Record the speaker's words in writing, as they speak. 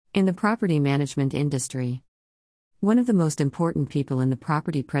In the property management industry, one of the most important people in the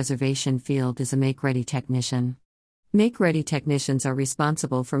property preservation field is a make-ready technician. Make-ready technicians are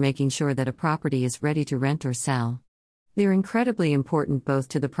responsible for making sure that a property is ready to rent or sell. They're incredibly important both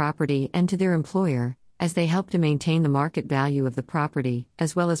to the property and to their employer, as they help to maintain the market value of the property,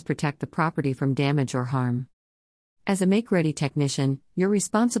 as well as protect the property from damage or harm. As a make-ready technician, you're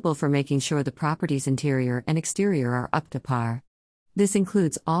responsible for making sure the property's interior and exterior are up to par. This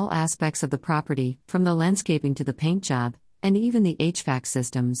includes all aspects of the property, from the landscaping to the paint job, and even the HVAC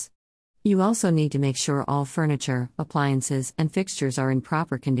systems. You also need to make sure all furniture, appliances, and fixtures are in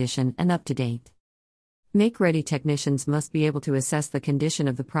proper condition and up to date. Make-ready technicians must be able to assess the condition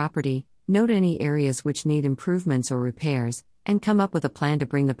of the property, note any areas which need improvements or repairs, and come up with a plan to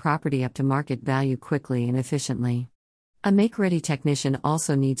bring the property up to market value quickly and efficiently. A make-ready technician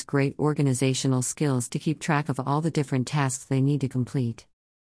also needs great organizational skills to keep track of all the different tasks they need to complete.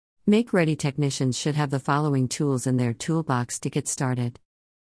 Make-ready technicians should have the following tools in their toolbox to get started: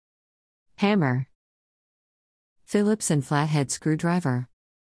 hammer, Phillips and flathead screwdriver,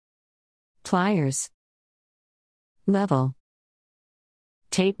 pliers, level,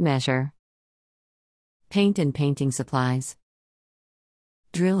 tape measure, paint and painting supplies,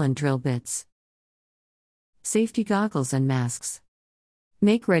 drill and drill bits, safety goggles and masks.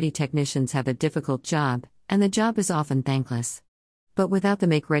 Make-ready technicians have a difficult job, and the job is often thankless. But without the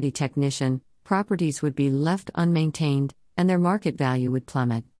make-ready technician, properties would be left unmaintained, and their market value would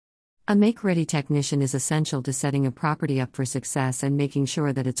plummet. A make-ready technician is essential to setting a property up for success and making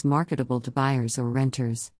sure that it's marketable to buyers or renters.